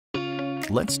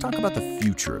Let's talk about the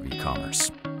future of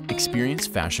e-commerce. Experience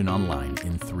fashion online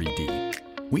in 3D.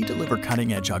 We deliver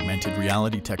cutting-edge augmented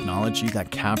reality technology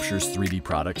that captures 3D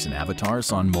products and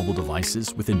avatars on mobile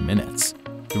devices within minutes.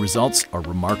 The results are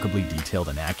remarkably detailed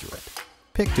and accurate.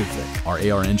 PICTOFiT, our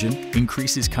AR engine,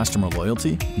 increases customer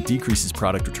loyalty and decreases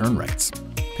product return rates.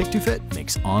 PICTOFiT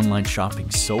makes online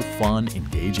shopping so fun,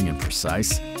 engaging, and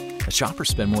precise that shoppers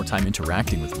spend more time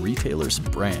interacting with retailers and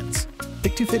brands.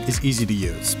 PICTOFiT is easy to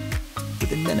use.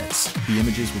 Within minutes, the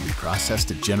images will be processed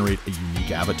to generate a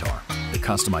unique avatar. The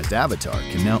customized avatar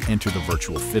can now enter the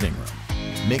virtual fitting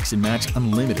room. Mix and match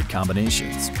unlimited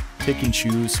combinations. Pick and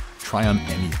choose, try on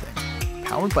anything.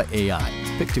 Powered by AI,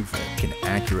 PICTOFiT can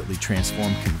accurately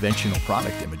transform conventional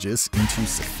product images into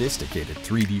sophisticated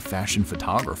 3D fashion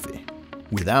photography.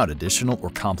 Without additional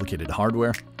or complicated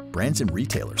hardware, brands and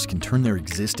retailers can turn their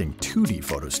existing 2D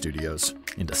photo studios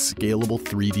into scalable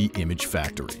 3D image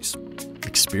factories.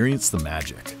 Experience the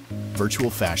magic. Virtual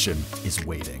fashion is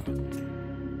waiting.